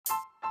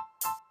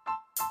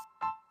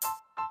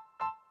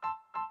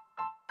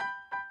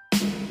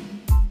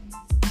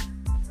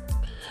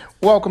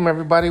Welcome,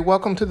 everybody.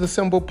 Welcome to the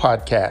Symbol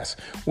Podcast.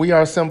 We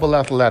are Symbol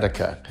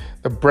Athletica,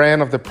 the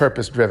brand of the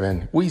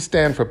purpose-driven. We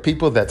stand for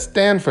people that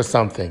stand for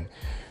something.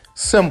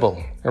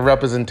 Symbol, a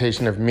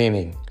representation of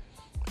meaning.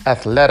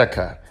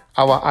 Athletica,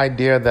 our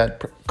idea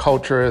that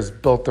culture is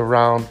built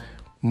around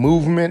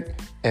movement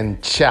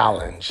and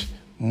challenge.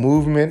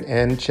 Movement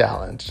and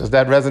challenge. Does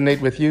that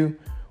resonate with you?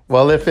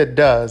 Well, if it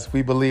does,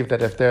 we believe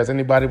that if there's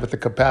anybody with the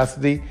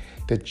capacity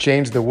to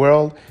change the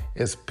world,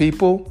 it's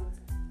people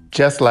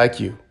just like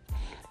you.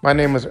 My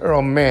name is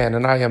Earl Mann,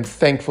 and I am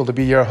thankful to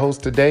be your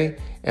host today,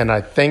 and I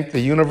thank the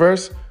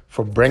universe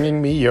for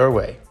bringing me your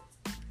way.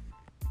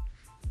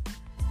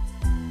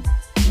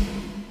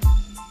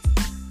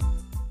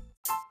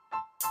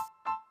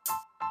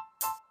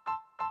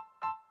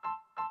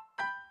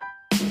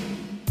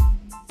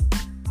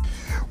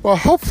 Well,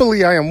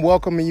 hopefully I am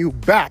welcoming you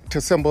back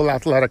to Symbol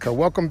Athletica.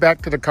 Welcome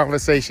back to the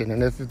conversation.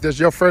 And if this is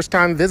your first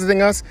time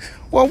visiting us,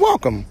 well,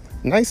 welcome.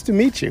 Nice to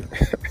meet you.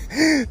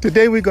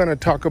 Today we're going to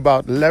talk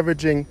about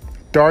leveraging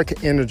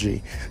dark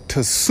energy to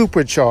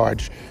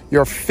supercharge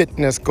your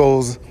fitness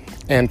goals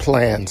and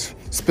plans.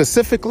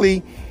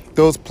 Specifically,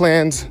 those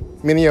plans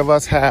many of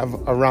us have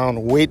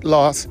around weight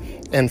loss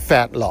and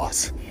fat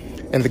loss.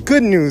 And the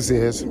good news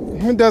is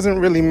it doesn't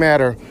really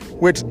matter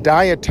which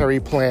dietary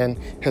plan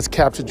has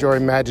captured your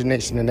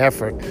imagination and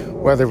effort,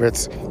 whether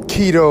it's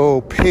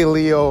keto,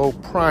 paleo,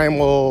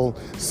 primal,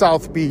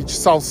 South Beach,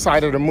 South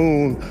Side of the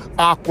Moon,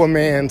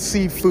 Aquaman,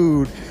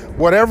 seafood,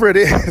 whatever it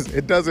is,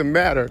 it doesn't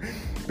matter.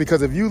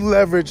 Because if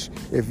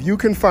you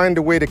can find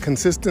a way to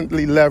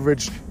consistently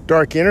leverage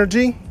dark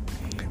energy,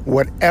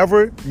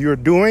 whatever you're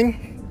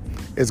doing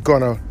is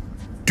gonna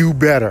do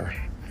better.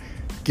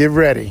 Get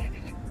ready.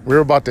 We're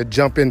about to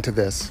jump into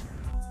this.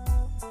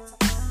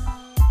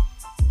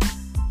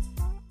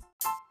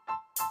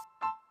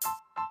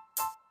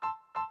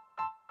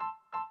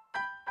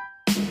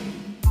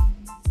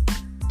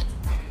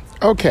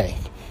 Okay,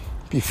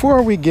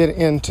 before we get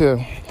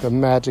into the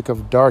magic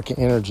of dark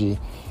energy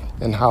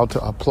and how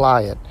to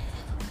apply it,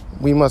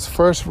 we must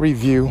first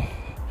review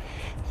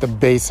the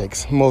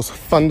basics, most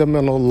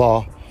fundamental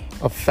law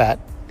of fat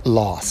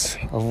loss,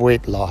 of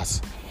weight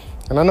loss.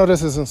 And I know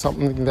this isn't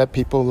something that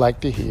people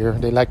like to hear.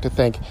 They like to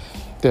think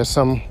there's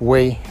some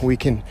way we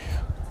can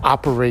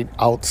operate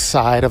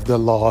outside of the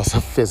laws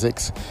of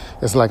physics.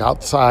 It's like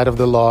outside of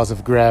the laws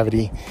of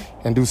gravity,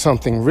 and do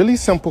something really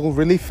simple,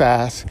 really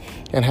fast,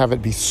 and have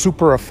it be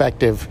super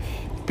effective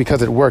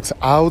because it works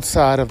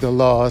outside of the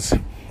laws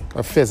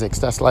of physics.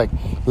 That's like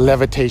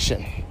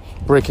levitation,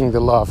 breaking the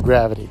law of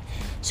gravity.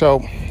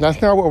 So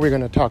that's not what we're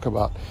going to talk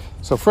about.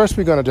 So first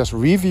we're going to just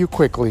review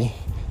quickly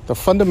the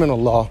fundamental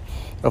law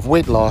of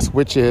weight loss,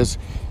 which is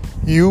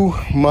you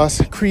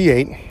must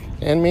create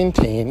and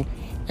maintain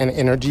an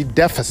energy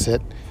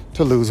deficit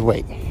to lose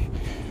weight.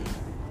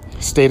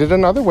 Stated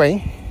another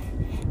way,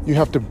 you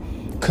have to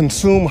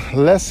consume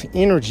less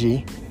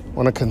energy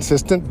on a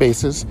consistent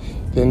basis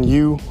than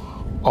you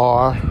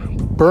are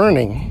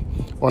burning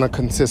on a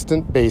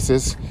consistent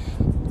basis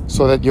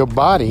so that your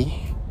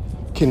body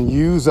can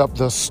use up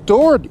the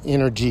stored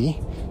energy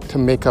to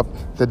make up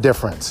the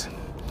difference.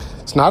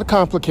 It's not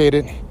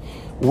complicated.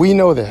 We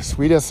know this.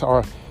 We just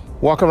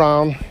walk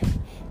around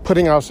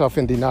putting ourselves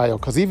in denial,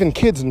 because even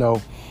kids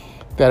know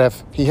that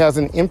if he has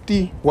an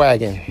empty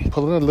wagon,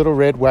 pulling a little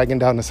red wagon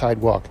down the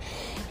sidewalk,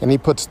 and he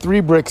puts 3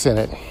 bricks in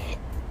it,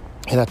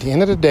 and at the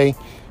end of the day,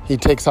 he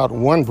takes out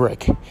 1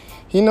 brick,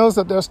 he knows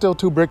that there's still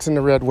 2 bricks in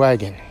the red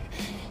wagon,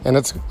 and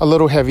it's a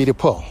little heavy to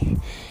pull.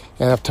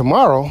 And if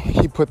tomorrow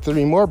he put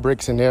 3 more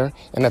bricks in there,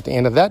 and at the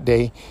end of that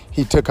day,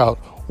 he took out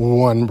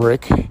 1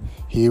 brick,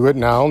 he would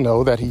now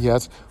know that he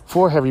has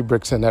 4 heavy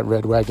bricks in that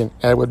red wagon,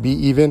 and it would be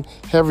even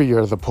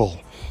heavier to pull.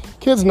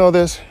 Kids know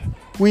this.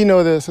 We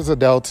know this as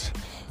adults.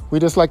 We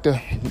just like to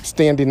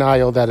stay in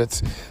denial that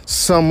it's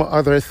some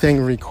other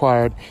thing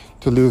required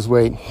to lose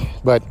weight.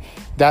 But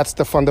that's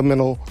the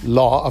fundamental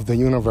law of the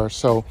universe.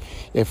 So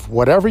if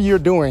whatever you're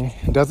doing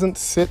doesn't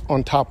sit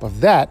on top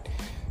of that,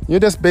 you're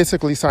just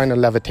basically trying to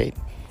levitate.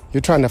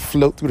 You're trying to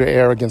float through the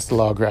air against the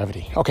law of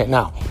gravity. Okay,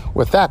 now,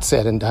 with that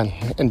said and done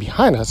and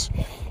behind us,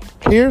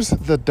 here's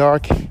the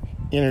dark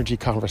energy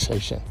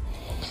conversation.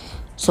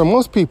 So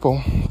most people,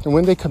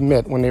 when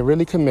they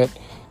really commit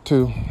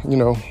to,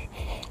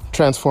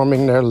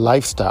 transforming their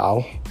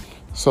lifestyle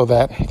so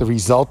that the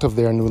result of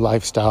their new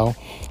lifestyle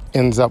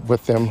ends up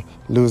with them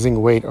losing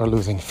weight or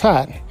losing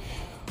fat,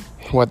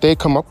 what they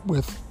come up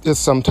with is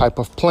some type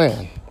of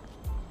plan.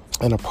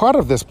 And a part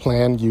of this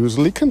plan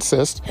usually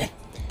consists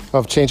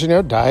of changing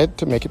their diet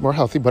to make it more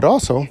healthy, but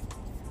also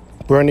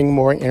burning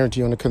more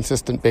energy on a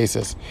consistent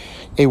basis,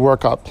 a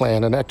workout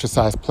plan, an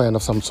exercise plan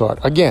of some sort.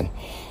 Again,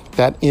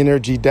 that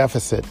energy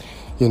deficit,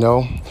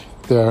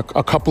 there are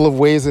a couple of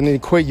ways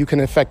you can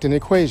affect an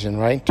equation,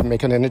 right, to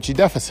make an energy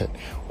deficit.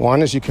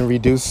 One is you can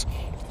reduce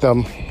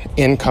the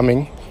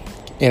incoming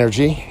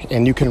energy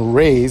and you can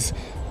raise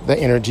the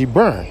energy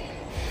burn.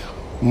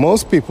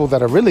 Most people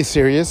that are really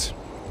serious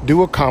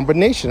do a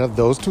combination of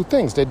those two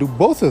things. They do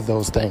both of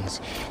those things.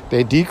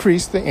 They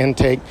decrease the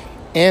intake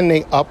and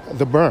they up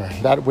the burn.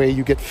 That way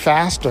you get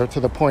faster to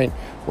the point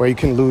where you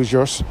can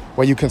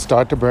where you can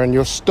start to burn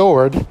your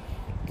stored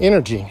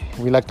energy.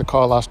 We like to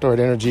call our stored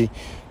energy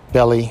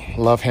belly,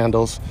 love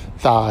handles,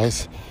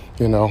 thighs,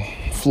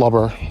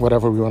 flubber,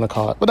 whatever we want to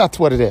call it. But that's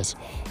what it is.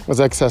 It's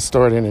excess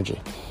stored energy.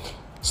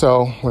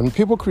 So when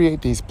people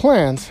create these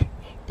plans,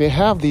 they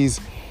have these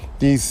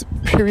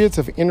periods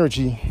of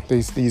energy,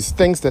 these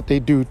things that they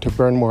do to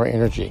burn more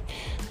energy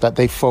that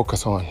they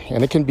focus on.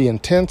 And it can be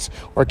intense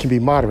or it can be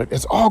moderate.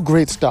 It's all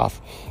great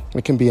stuff.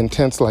 It can be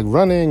intense like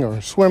running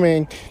or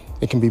swimming.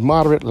 It can be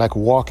moderate like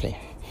walking.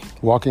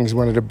 Walking is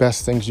one of the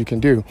best things you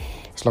can do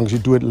as long as you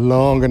do it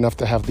long enough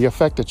to have the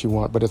effect that you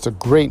want. But it's a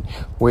great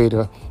way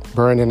to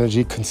burn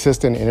energy,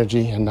 consistent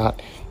energy, and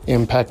not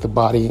impact the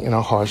body in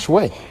a harsh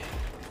way.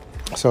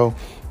 So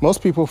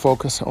most people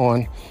focus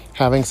on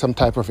having some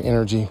type of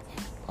energy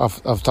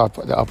of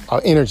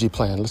energy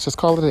plan. Let's just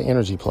call it an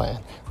energy plan,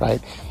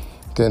 right?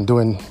 Then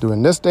doing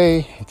this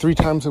day 3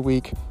 times a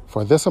week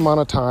for this amount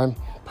of time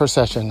per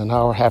session, an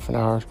hour, half an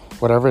hour,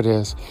 whatever it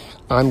is,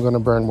 I'm going to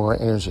burn more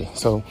energy.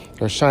 So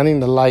they're shining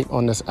the light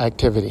on this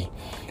activity.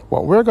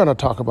 What we're going to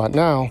talk about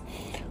now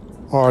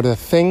are the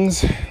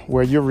things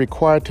where you're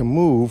required to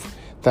move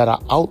that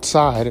are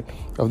outside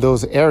of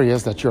those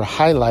areas that you're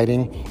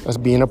highlighting as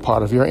being a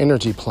part of your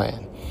energy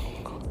plan.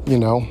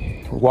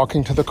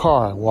 Walking to the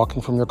car,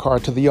 walking from your car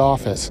to the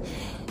office,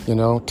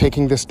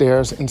 taking the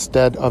stairs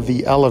instead of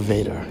the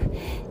elevator,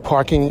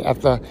 parking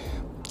at the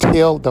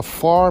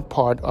far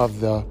part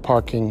of the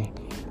parking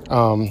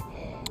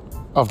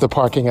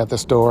at the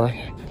store,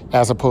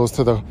 as opposed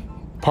to the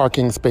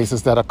parking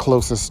spaces that are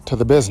closest to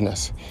the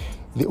business.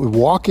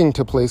 Walking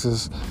to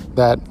places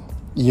that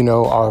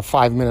are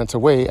 5 minutes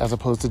away, as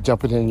opposed to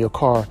jumping in your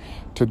car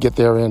to get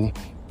there in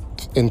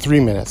 3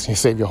 minutes. You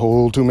save your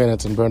whole 2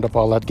 minutes and burned up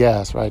all that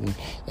gas, right?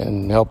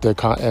 And help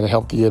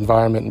the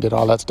environment and did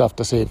all that stuff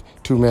to save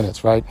 2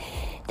 minutes, right?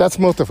 That's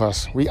most of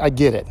us. I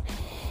get it.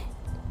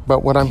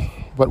 But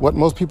what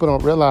most people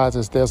don't realize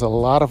is there's a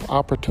lot of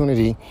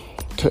opportunity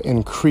to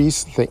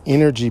increase the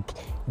energy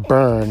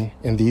burn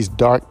in these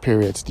dark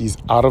periods, these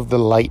out of the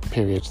light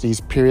periods, these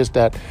periods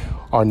that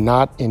are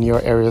not in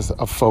your areas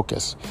of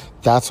focus.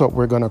 That's what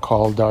we're going to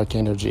call dark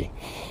energy.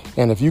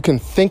 And if you can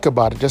think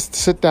about it, just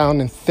sit down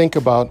and think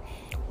about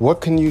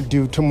what can you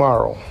do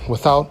tomorrow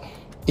without,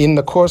 in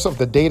the course of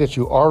the day that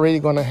you're already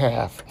going to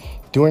have,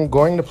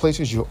 going to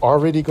places you're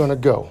already going to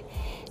go.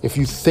 If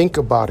you think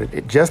about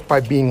it, just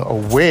by being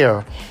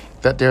aware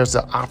that there's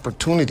an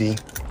opportunity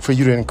for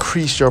you to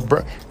increase your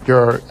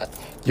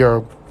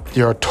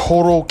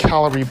total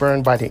calorie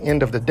burn by the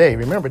end of the day.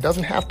 Remember, it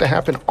doesn't have to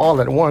happen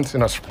all at once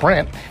in a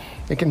sprint.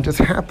 It can just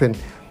happen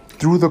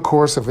through the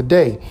course of a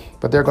day.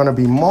 But there are going to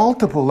be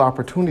multiple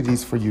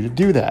opportunities for you to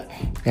do that.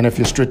 And if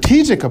you're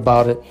strategic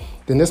about it,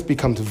 then this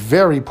becomes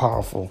very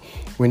powerful.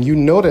 When you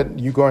know that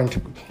you're going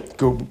to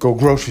go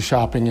grocery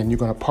shopping and you're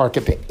going to park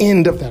at the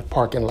end of that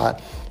parking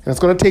lot, and it's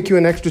going to take you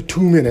an extra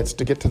 2 minutes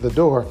to get to the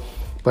door,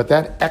 but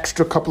that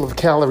extra couple of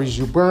calories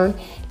you burn,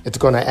 it's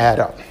going to add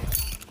up.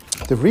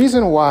 The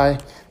reason why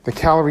the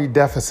calorie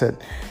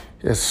deficit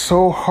is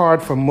so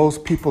hard for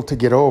most people to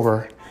get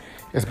over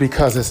is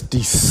because it's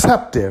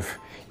deceptive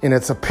in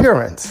its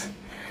appearance.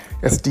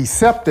 It's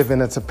deceptive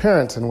in its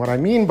appearance. And what I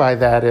mean by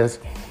that is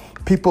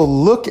people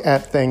look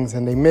at things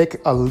and they make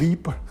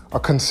a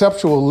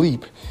conceptual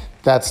leap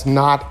that's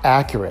not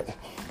accurate.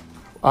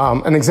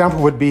 An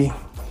example would be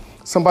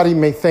somebody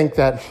may think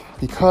that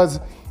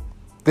because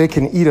they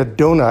can eat a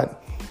donut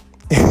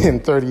in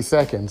 30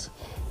 seconds,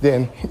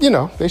 then,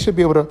 they should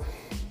be able to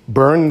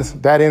burn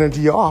that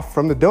energy off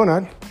from the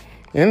donut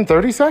in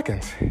 30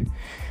 seconds.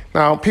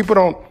 Now, people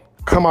don't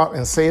come out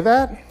and say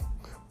that,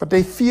 but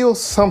they feel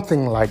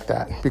something like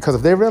that, because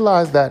if they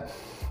realize that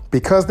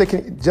because they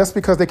can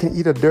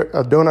eat a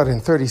donut in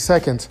 30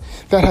 seconds,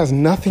 that has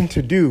nothing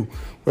to do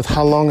with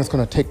how long it's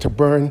going to take to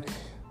burn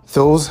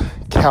those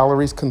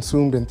calories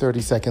consumed in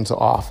 30 seconds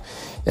off.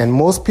 And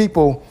most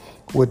people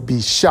would be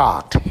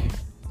shocked.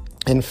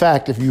 In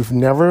fact, if you've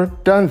never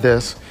done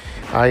this,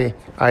 I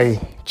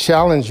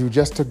challenge you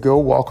just to go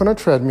walk on a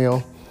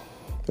treadmill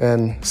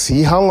and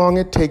see how long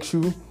it takes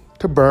you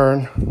to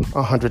burn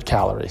 100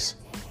 calories.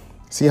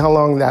 See how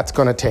long that's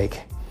going to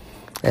take.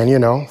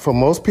 And, for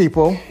most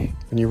people,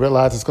 when you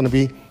realize it's going to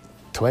be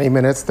 20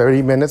 minutes,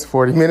 30 minutes,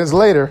 40 minutes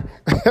later,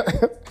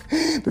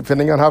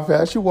 depending on how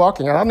fast you're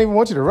walking. I don't even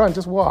want you to run,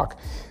 just walk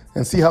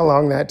and see how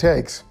long that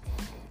takes.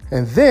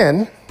 And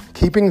then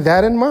keeping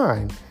that in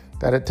mind,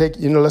 that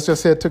let's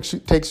just say it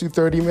takes you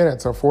 30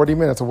 minutes or 40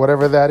 minutes or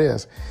whatever that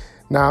is.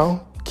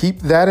 Now, keep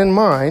that in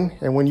mind.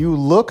 And when you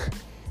look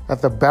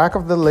at the back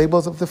of the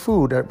labels of the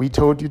food that we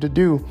told you to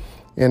do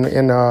in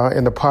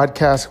the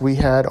podcast we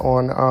had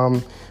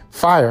on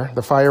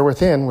the Fire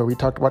Within, where we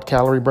talked about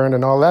calorie burn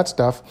and all that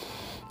stuff,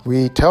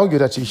 we tell you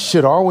that you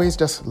should always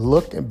just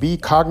look and be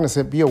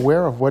cognizant, be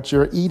aware of what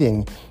you're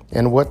eating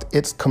and what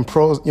it's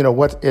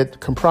what it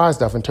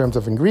comprised of in terms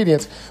of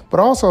ingredients, but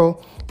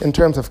also in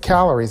terms of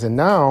calories. And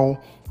now,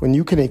 when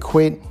you can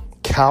equate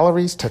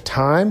calories to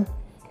time,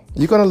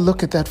 you're going to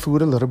look at that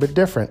food a little bit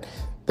different.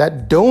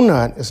 that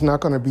donut is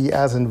not going to be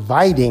as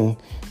inviting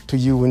to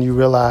you when you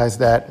realize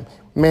that,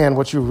 man,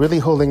 what you're really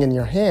holding in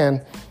your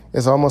hand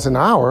is almost an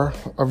hour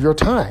of your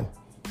time.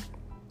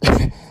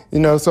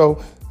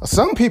 So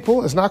some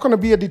people, it's not going to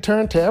be a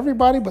deterrent to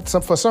everybody, but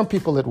for some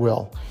people it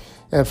will.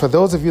 And for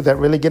those of you that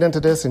really get into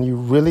this and you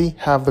really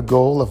have the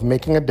goal of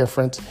making a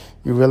difference,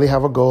 you really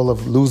have a goal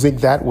of losing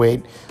that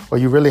weight, or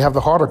you really have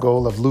the harder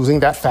goal of losing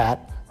that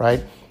fat,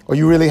 right? Or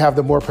you really have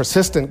the more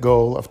persistent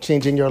goal of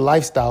changing your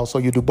lifestyle, so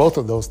you do both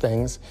of those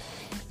things,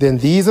 then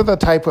these are the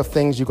type of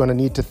things you're going to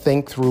need to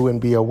think through and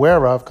be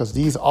aware of, because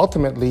these are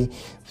going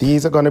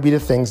to be the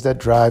things that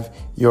drive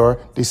your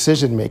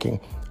decision making.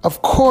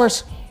 Of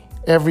course,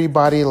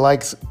 everybody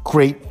likes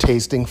great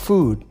tasting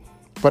food,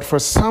 but for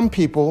some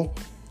people,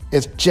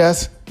 it's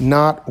just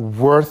not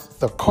worth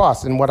the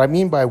cost. And what I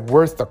mean by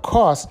worth the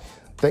cost,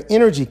 the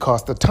energy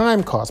cost, the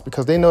time cost,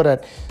 because they know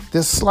that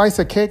this slice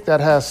of cake that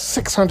has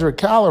 600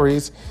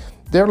 calories,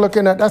 they're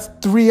looking at, that's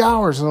 3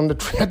 hours on the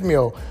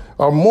treadmill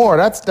or more.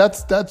 That's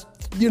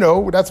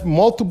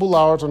multiple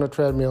hours on the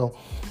treadmill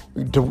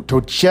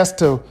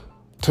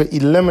to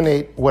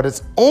eliminate what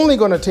it's only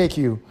going to take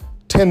you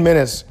 10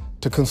 minutes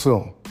to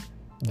consume.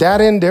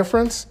 That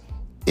indifference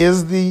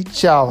is the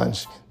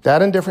challenge.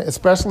 That indifference,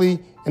 especially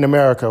in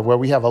America, where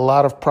we have a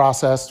lot of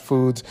processed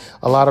foods,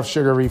 a lot of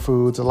sugary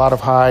foods, a lot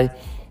of high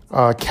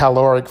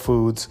caloric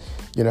foods.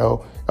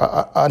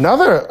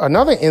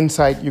 Another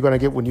insight you're going to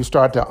get when you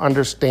start to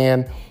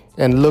understand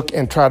and look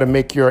and try to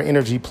make your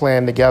energy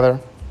plan together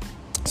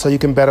so you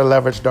can better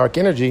leverage dark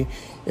energy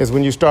is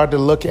when you start to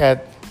look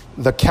at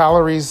the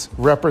calories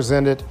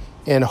represented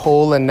in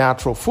whole and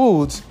natural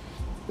foods.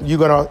 You're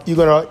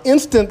gonna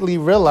instantly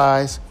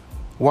realize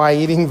why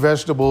eating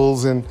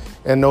vegetables and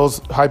those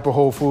hyper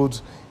whole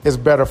foods is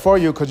better for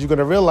you, because you're going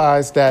to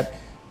realize that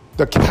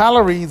the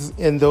calories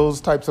in those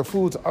types of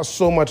foods are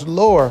so much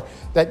lower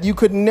that you're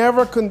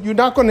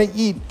not going to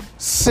eat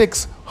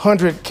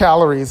 600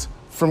 calories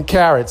from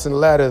carrots and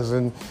lettuce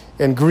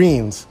and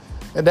greens,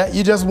 and that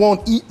you just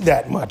won't eat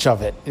that much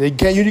of it. You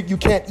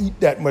can't eat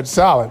that much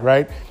salad,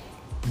 right?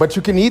 But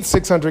you can eat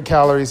 600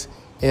 calories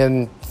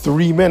in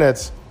 3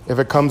 minutes if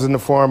it comes in the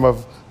form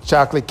of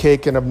chocolate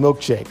cake and a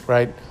milkshake,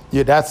 right?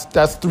 Yeah,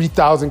 that's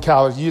 3,000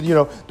 calories.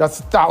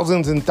 That's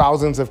thousands and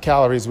thousands of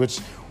calories, which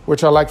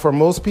are like, for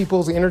most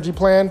people's energy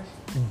plan,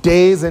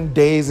 days and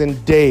days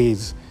and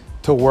days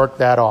to work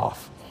that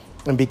off.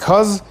 And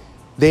because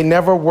they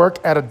never work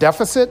at a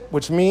deficit,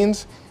 which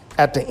means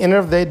at the end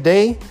of their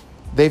day,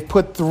 they've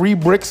put 3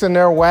 bricks in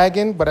their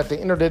wagon, but at the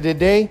end of the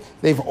day,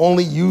 they've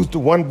only used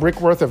 1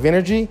 brick worth of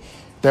energy,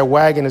 their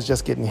wagon is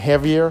just getting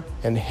heavier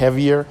and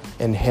heavier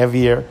and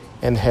heavier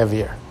and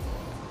heavier.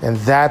 And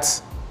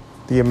that's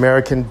the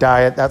American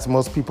diet. That's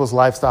most people's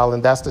lifestyle.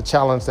 And that's the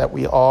challenge that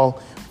we all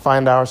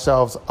find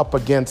ourselves up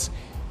against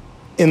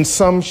in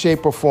some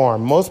shape or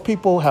form. Most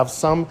people have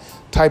some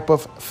type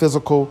of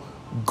physical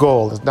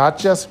goal. It's not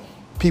just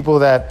people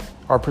that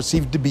are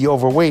perceived to be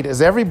overweight,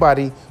 as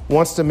everybody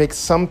wants to make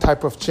some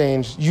type of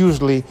change,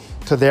 usually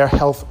to their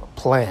health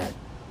plan,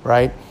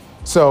 right?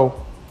 So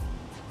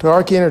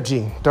dark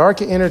energy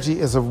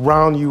is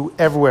around you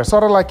everywhere.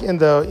 Sort of like in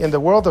the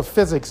world of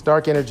physics,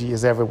 dark energy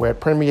is everywhere. It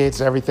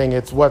permeates everything.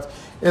 It's what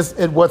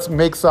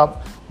makes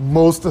up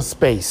most of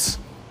space,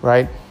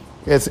 right?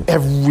 It's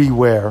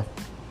everywhere.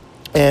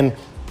 And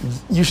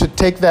you should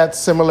take that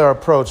similar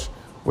approach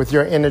with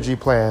your energy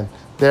plan.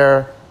 There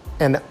are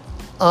an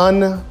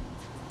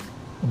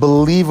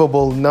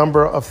unbelievable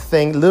number of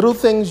little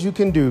things you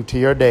can do to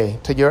your day,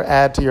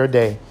 add to your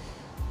day,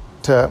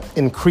 to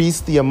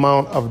increase the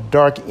amount of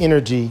dark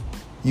energy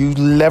you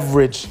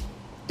leverage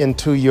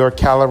into your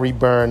calorie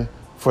burn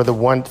for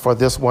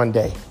this one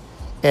day.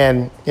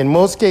 And in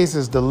most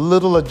cases, the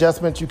little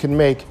adjustments you can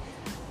make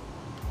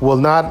will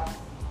not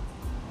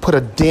put a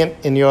dent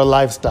in your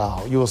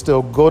lifestyle. You will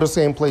still go to the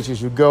same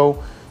places you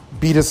go,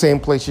 be the same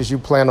places you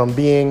plan on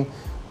being,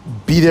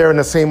 be there in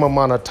the same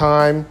amount of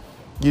time.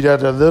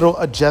 The little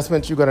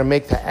adjustments you're going to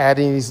make to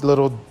adding these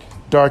little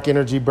dark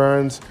energy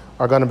burns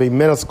are going to be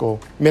minuscule,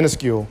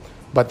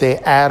 but they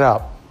add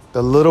up.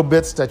 The little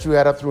bits that you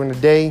add up through in the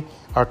day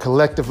are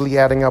collectively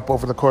adding up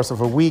over the course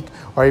of a week,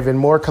 or even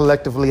more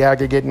collectively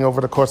aggregating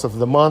over the course of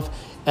the month.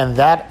 And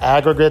that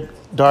aggregate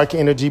dark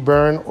energy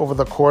burn over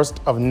the course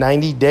of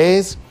 90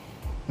 days,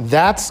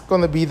 that's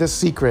going to be the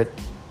secret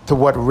to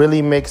what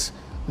really makes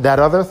that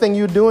other thing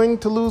you're doing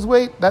to lose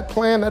weight, that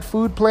plan, that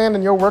food plan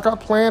and your workout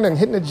plan and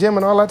hitting the gym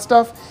and all that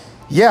stuff.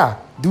 Yeah,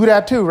 do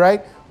that too,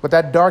 right? But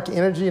that dark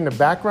energy in the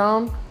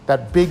background,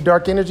 that big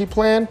dark energy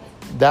plan,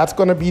 that's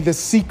going to be the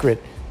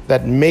secret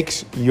that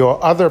makes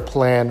your other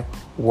plan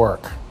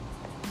work.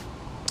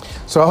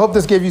 So I hope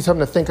this gave you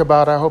something to think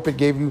about. I hope it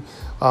gave you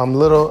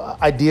little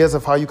ideas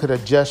of how you could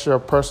adjust your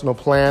personal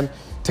plan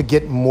to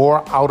get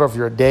more out of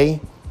your day,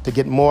 to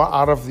get more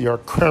out of your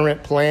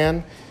current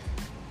plan.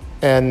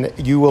 And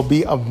you will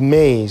be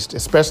amazed,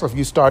 especially if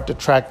you start to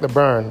track the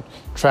burn,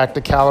 track the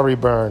calorie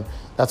burn.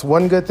 That's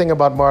one good thing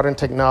about modern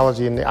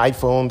technology and the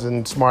iPhones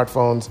and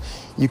smartphones.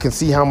 You can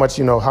see how much,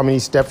 how many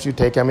steps you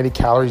take, how many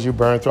calories you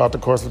burn throughout the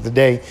course of the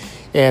day.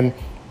 And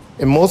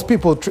And most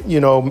people,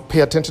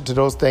 pay attention to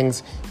those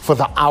things for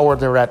the hour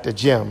they're at the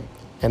gym.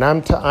 And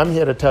I'm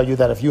here to tell you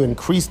that if you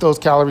increase those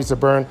calories to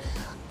burn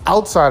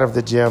outside of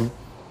the gym,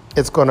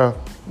 it's gonna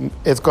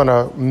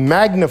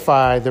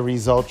magnify the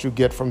results you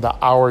get from the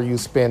hour you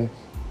spend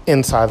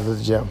inside of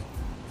the gym.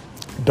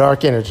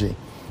 Dark energy.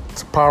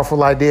 It's a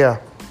powerful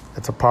idea.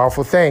 It's a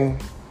powerful thing,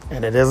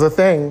 and it is a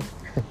thing.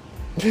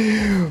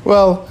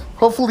 Well,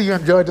 hopefully you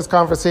enjoyed this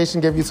conversation,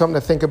 gave you something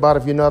to think about.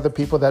 If you know other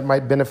people that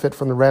might benefit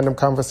from the random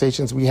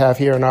conversations we have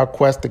here in our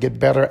quest to get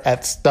better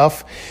at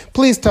stuff,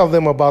 please tell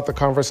them about the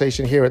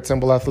conversation here at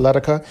Symbol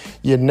Athletica.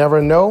 You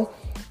never know.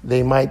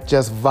 They might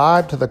just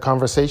vibe to the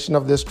conversation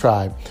of this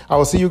tribe. I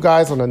will see you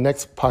guys on the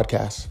next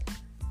podcast.